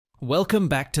Welcome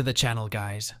back to the channel,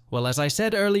 guys. Well, as I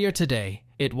said earlier today,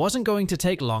 it wasn't going to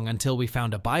take long until we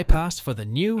found a bypass for the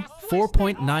new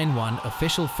 4.91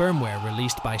 official firmware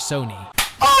released by Sony.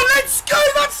 Oh, let's go!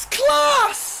 That's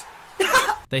class!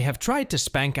 They have tried to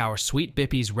spank our sweet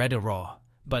bippies red raw,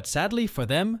 but sadly for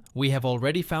them, we have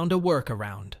already found a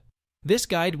workaround. This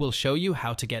guide will show you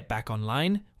how to get back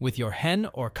online with your HEN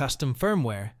or custom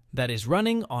firmware that is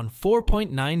running on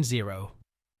 4.90.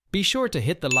 Be sure to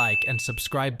hit the like and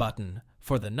subscribe button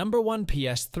for the #1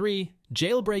 PS3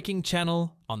 jailbreaking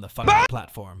channel on the fucking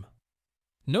platform.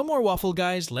 No more waffle,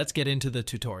 guys, let's get into the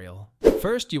tutorial.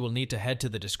 First, you will need to head to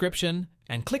the description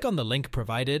and click on the link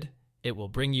provided. It will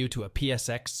bring you to a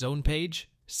PSX zone page.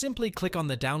 Simply click on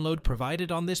the download provided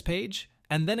on this page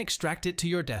and then extract it to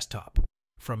your desktop.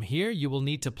 From here, you will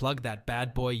need to plug that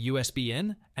bad boy USB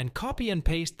in and copy and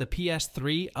paste the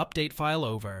PS3 update file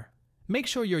over. Make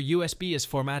sure your USB is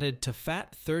formatted to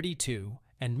FAT32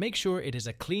 and make sure it is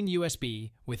a clean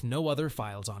USB with no other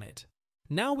files on it.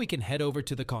 Now we can head over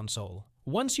to the console.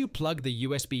 Once you plug the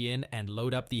USB in and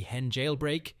load up the HEN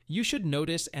jailbreak, you should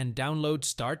notice and download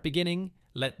start beginning.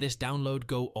 Let this download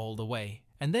go all the way,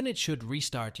 and then it should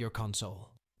restart your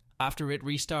console. After it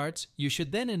restarts, you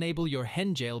should then enable your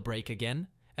HEN jailbreak again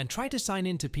and try to sign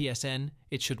in to PSN.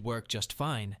 It should work just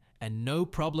fine and no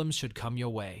problems should come your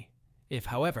way. If,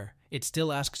 however, it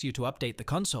still asks you to update the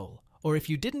console, or if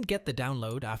you didn't get the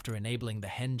download after enabling the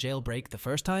HEN jailbreak the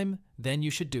first time, then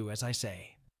you should do as I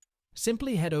say.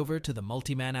 Simply head over to the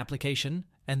Multiman application,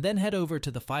 and then head over to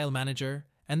the File Manager,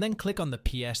 and then click on the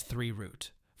PS3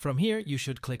 root. From here, you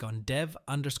should click on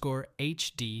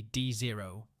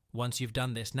dev_HDD0. Once you've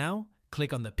done this now,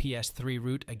 click on the PS3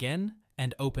 root again,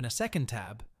 and open a second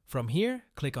tab. From here,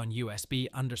 click on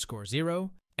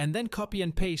USB_0, and then copy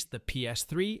and paste the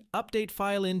PS3 update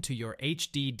file into your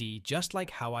HDD just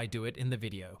like how I do it in the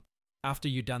video. After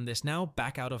you've done this now,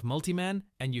 back out of Multiman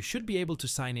and you should be able to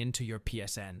sign in to your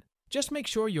PSN. Just make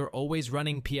sure you're always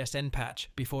running PSN patch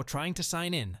before trying to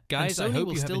sign in. Guys, I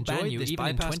hope you have enjoyed this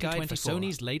bypass guide for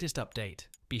Sony's latest update.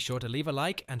 Be sure to leave a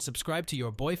like and subscribe to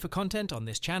your boy for content on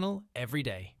this channel every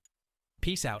day.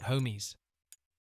 Peace out, homies.